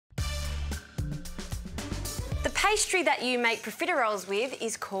pastry that you make profiteroles with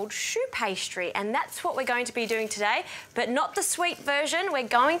is called choux pastry, and that's what we're going to be doing today, but not the sweet version. We're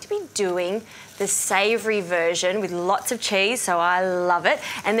going to be doing the savoury version with lots of cheese, so I love it,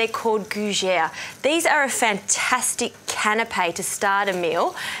 and they're called Gougres. These are a fantastic canapé to start a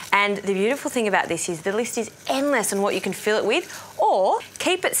meal, and the beautiful thing about this is the list is endless on what you can fill it with, or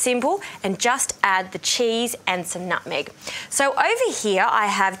keep it simple and just add the cheese and some nutmeg. So over here I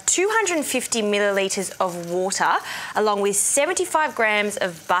have 250 millilitres of water along with 75 grams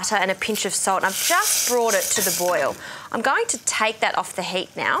of butter and a pinch of salt. And I've just brought it to the boil. I'm going to take that off the heat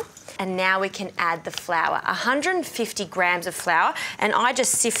now. And now we can add the flour, 150 grams of flour, and I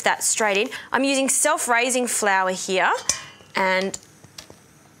just sift that straight in. I'm using self-raising flour here, and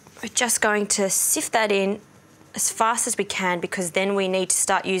we're just going to sift that in as fast as we can, because then we need to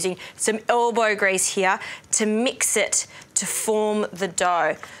start using some elbow grease here to mix it to form the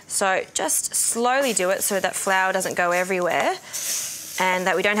dough. So just slowly do it so that flour doesn't go everywhere and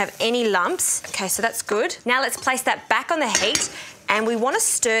that we don't have any lumps. Okay, so that's good. Now let's place that back on the heat, and we want to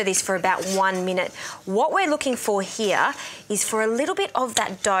stir this for about 1 minute. What we're looking for here is for a little bit of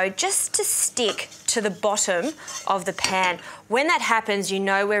that dough just to stick to the bottom of the pan. When that happens, you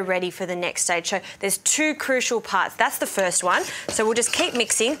know we're ready for the next stage. So there's two crucial parts. That's the first one. So we'll just keep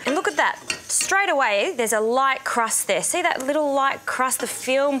mixing, and look at that. Straight away, there's a light crust there. See that little light crust, the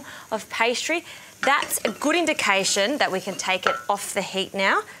film of pastry? That's a good indication that we can take it off the heat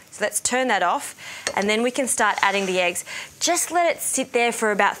now. So let's turn that off, and then we can start adding the eggs. Just let it sit there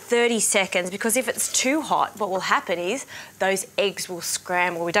for about 30 seconds, because if it's too hot, what will happen is those eggs will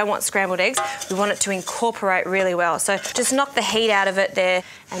scramble. We don't want scrambled eggs. We want it to incorporate really well. So just knock the heat out of it there.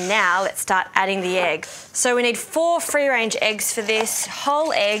 And now let's start adding the egg. So we need 4 free-range eggs for this,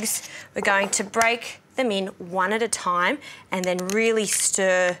 whole eggs. We're going to break them in one at a time and then really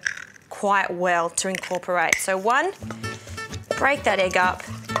stir quite well to incorporate. So one, break that egg up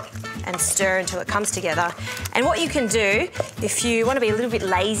and stir until it comes together. And what you can do, if you want to be a little bit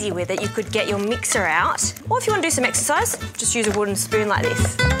lazy with it, you could get your mixer out, or if you want to do some exercise, just use a wooden spoon like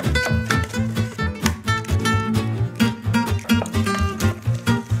this.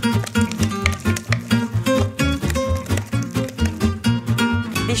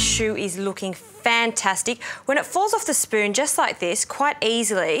 This choux is looking fantastic. When it falls off the spoon just like this, quite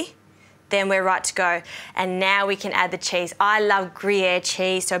easily, then we're right to go. And now we can add the cheese. I love Gruyere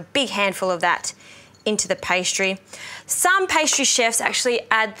cheese, so a big handful of that into the pastry. Some pastry chefs actually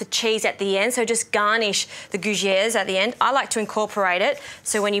add the cheese at the end, so just garnish the Gougres at the end. I like to incorporate it,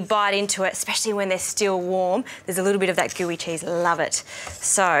 so when you bite into it, especially when they're still warm, there's a little bit of that gooey cheese. Love it.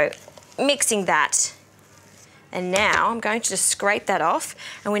 So mixing that. And now I'm going to just scrape that off,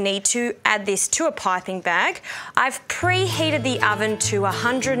 and we need to add this to a piping bag. I've preheated the oven to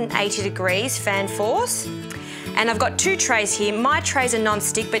 180 degrees, fan force, and I've got 2 trays here. My trays are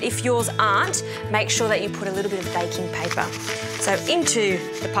non-stick, but if yours aren't, make sure that you put a little bit of baking paper. So into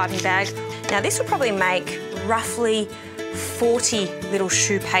the piping bag. Now this will probably make roughly 40 little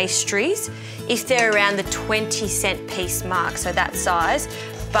choux pastries if they're around the 20-cent piece mark, so that size.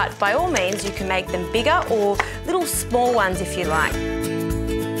 But by all means, you can make them bigger or little small ones if you like.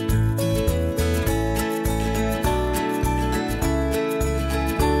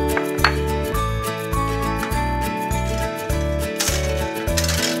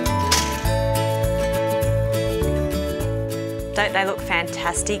 Don't they look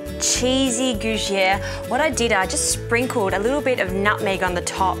fantastic? Cheesy Gougere. What I did, I just sprinkled a little bit of nutmeg on the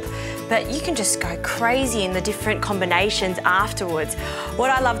top, but you can just go crazy in the different combinations afterwards. What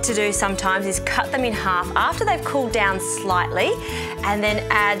I love to do sometimes is cut them in half after they've cooled down slightly, and then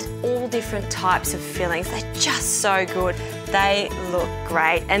add all different types of fillings. They're just so good. They look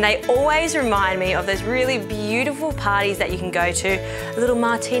great, and they always remind me of those really beautiful parties that you can go to. A little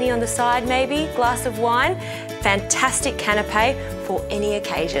martini on the side maybe, glass of wine. Fantastic canapé for any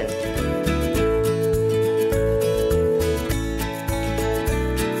occasion.